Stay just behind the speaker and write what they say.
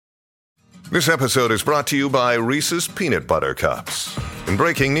This episode is brought to you by Reese's Peanut Butter Cups. In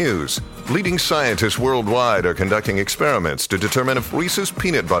breaking news, leading scientists worldwide are conducting experiments to determine if Reese's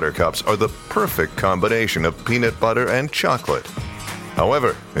Peanut Butter Cups are the perfect combination of peanut butter and chocolate.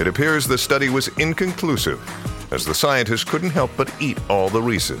 However, it appears the study was inconclusive, as the scientists couldn't help but eat all the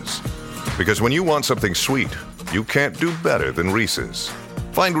Reese's. Because when you want something sweet, you can't do better than Reese's.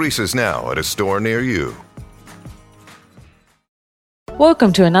 Find Reese's now at a store near you.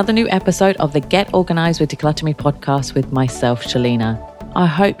 Welcome to another new episode of the Get Organised with Declutter Me podcast with myself, Shalina. I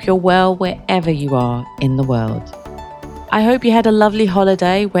hope you're well wherever you are in the world. I hope you had a lovely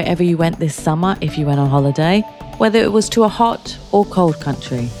holiday wherever you went this summer if you went on holiday, whether it was to a hot or cold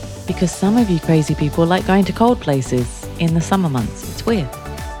country, because some of you crazy people like going to cold places in the summer months. It's weird.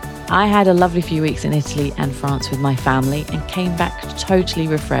 I had a lovely few weeks in Italy and France with my family and came back totally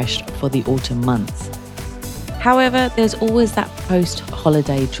refreshed for the autumn months. However, there's always that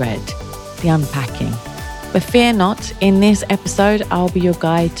post-holiday dread, the unpacking. But fear not, in this episode, I'll be your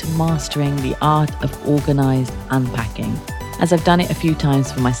guide to mastering the art of organised unpacking, as I've done it a few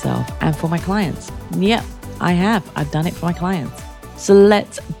times for myself and for my clients. Yep, I have. I've done it for my clients. So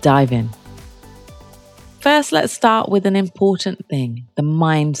let's dive in. First, let's start with an important thing, the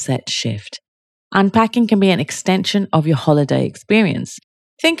mindset shift. Unpacking can be an extension of your holiday experience.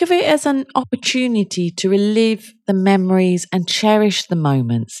 Think of it as an opportunity to relive the memories and cherish the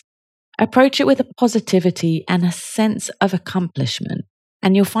moments. Approach it with a positivity and a sense of accomplishment,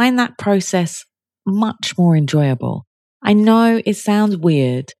 and you'll find that process much more enjoyable. I know it sounds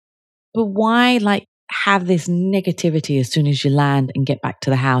weird, but why have this negativity as soon as you land and get back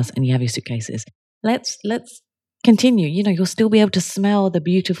to the house and you have your suitcases? Let's continue. You'll still be able to smell the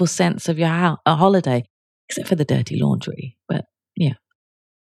beautiful scents of your holiday, except for the dirty laundry. But yeah.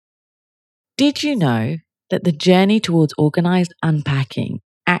 Did you know that the journey towards organized unpacking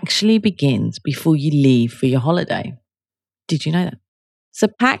actually begins before you leave for your holiday? Did you know that? So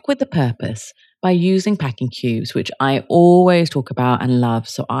pack with the purpose by using packing cubes, which I always talk about and love.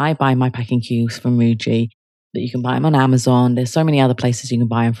 So I buy my packing cubes from Muji, but you can buy them on Amazon. There's so many other places you can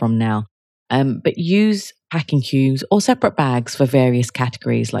buy them from now. But use packing cubes or separate bags for various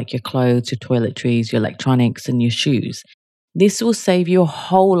categories like your clothes, your toiletries, your electronics, and your shoes. This will save you a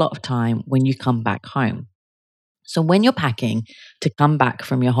whole lot of time when you come back home. So when you're packing to come back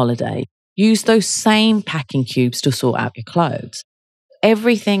from your holiday, use those same packing cubes to sort out your clothes.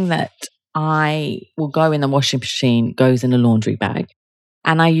 Everything that I will go in the washing machine goes in a laundry bag.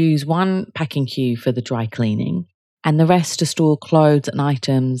 And I use one packing cube for the dry cleaning and the rest to store clothes and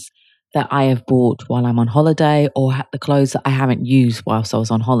items that I have bought while I'm on holiday or the clothes that I haven't used whilst I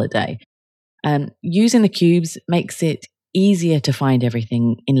was on holiday. Using the cubes makes it easier to find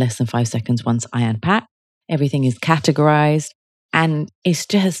everything in less than 5 seconds once I unpack. Everything is categorized and it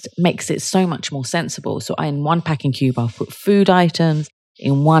just makes it so much more sensible. So in one packing cube, I'll put food items,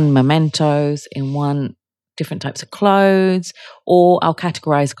 in one mementos, in one different types of clothes, or I'll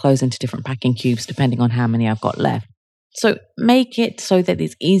categorize clothes into different packing cubes depending on how many I've got left. So make it so that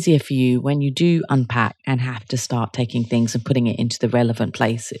it's easier for you when you do unpack and have to start taking things and putting it into the relevant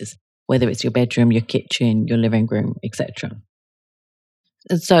places, whether it's your bedroom, your kitchen, your living room, etc.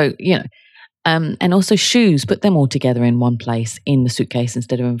 So, and also shoes, put them all together in one place in the suitcase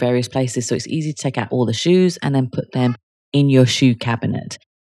instead of in various places. So it's easy to take out all the shoes and then put them in your shoe cabinet.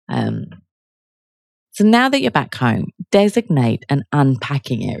 So now that you're back home, designate an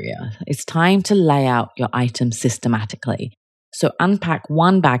unpacking area. It's time to lay out your items systematically. So unpack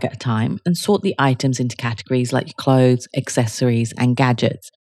one bag at a time and sort the items into categories like your clothes, accessories, and gadgets.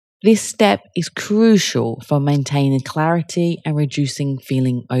 This step is crucial for maintaining clarity and reducing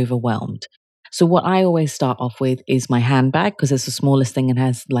feeling overwhelmed. So what I always start off with is my handbag because it's the smallest thing and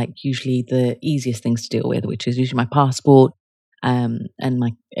has usually the easiest things to deal with, which is usually my passport and my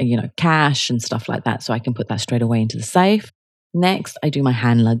cash and stuff like that. So I can put that straight away into the safe. Next, I do my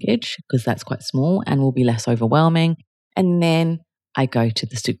hand luggage because that's quite small and will be less overwhelming. And then I go to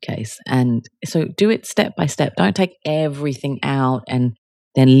the suitcase. And so do it step by step. Don't take everything out and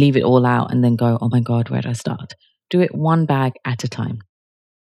then leave it all out and then go, oh my God, where do I start? Do it one bag at a time.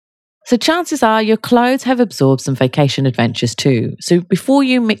 So chances are your clothes have absorbed some vacation adventures too. So before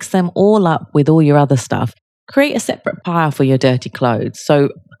you mix them all up with all your other stuff, create a separate pile for your dirty clothes. So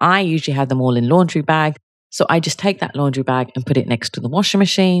I usually have them all in laundry bag. So I just take that laundry bag and put it next to the washing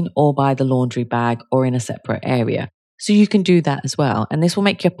machine or by the laundry bag or in a separate area. So you can do that as well. And this will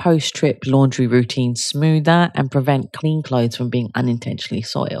make your post-trip laundry routine smoother and prevent clean clothes from being unintentionally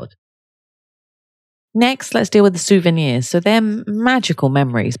soiled. Next, let's deal with the souvenirs. So they're magical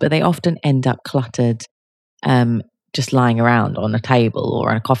memories, but they often end up cluttered, just lying around on a table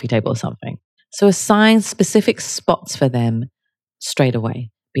or on a coffee table or something. So assign specific spots for them straight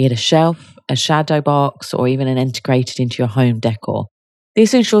away, be it a shelf, a shadow box, or even an integrated into your home decor.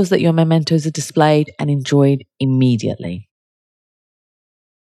 This ensures that your mementos are displayed and enjoyed immediately.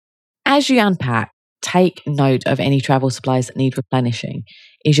 As you unpack, take note of any travel supplies that need replenishing.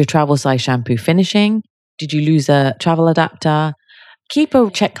 Is your travel size shampoo finishing? Did you lose a travel adapter? Keep a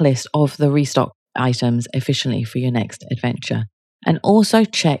checklist of the restock items efficiently for your next adventure. And also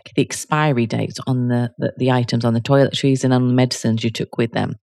check the expiry dates on the items on the toiletries and on the medicines you took with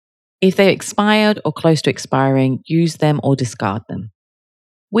them. If they're expired or close to expiring, use them or discard them.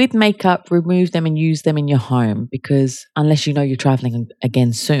 With makeup, remove them and use them in your home because unless you know you're traveling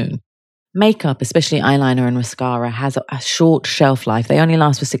again soon, makeup, especially eyeliner and mascara, has a short shelf life. They only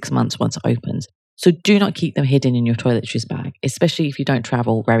last for 6 months once it opens. So do not keep them hidden in your toiletries bag, especially if you don't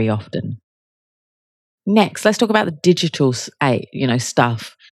travel very often. Next, let's talk about the digital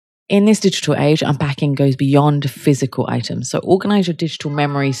stuff. In this digital age, unpacking goes beyond physical items. So organize your digital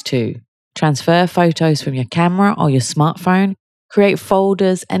memories too. Transfer photos from your camera or your smartphone, create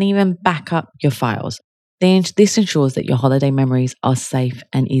folders, and even back up your files. This ensures that your holiday memories are safe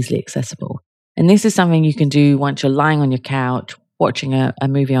and easily accessible. And this is something you can do once you're lying on your couch, watching a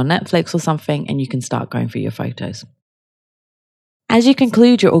movie on Netflix or something, and you can start going through your photos. As you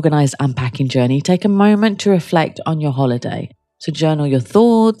conclude your organized unpacking journey, take a moment to reflect on your holiday. So journal your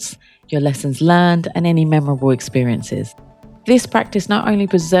thoughts, your lessons learned, and any memorable experiences. This practice not only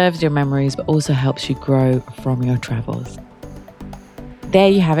preserves your memories, but also helps you grow from your travels. There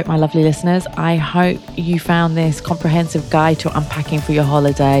you have it, my lovely listeners. I hope you found this comprehensive guide to unpacking for your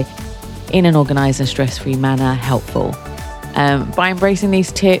holiday in an organized and stress-free manner helpful. By embracing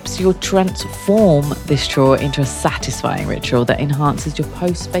these tips, you'll transform this chore into a satisfying ritual that enhances your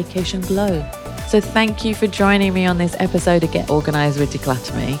post-vacation glow. So thank you for joining me on this episode of Get Organized with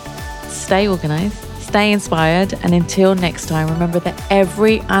Declutter Me. Stay organized, stay inspired, and until next time, remember that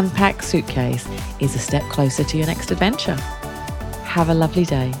every unpacked suitcase is a step closer to your next adventure. Have a lovely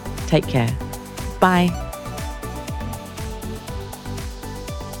day. Take care. Bye.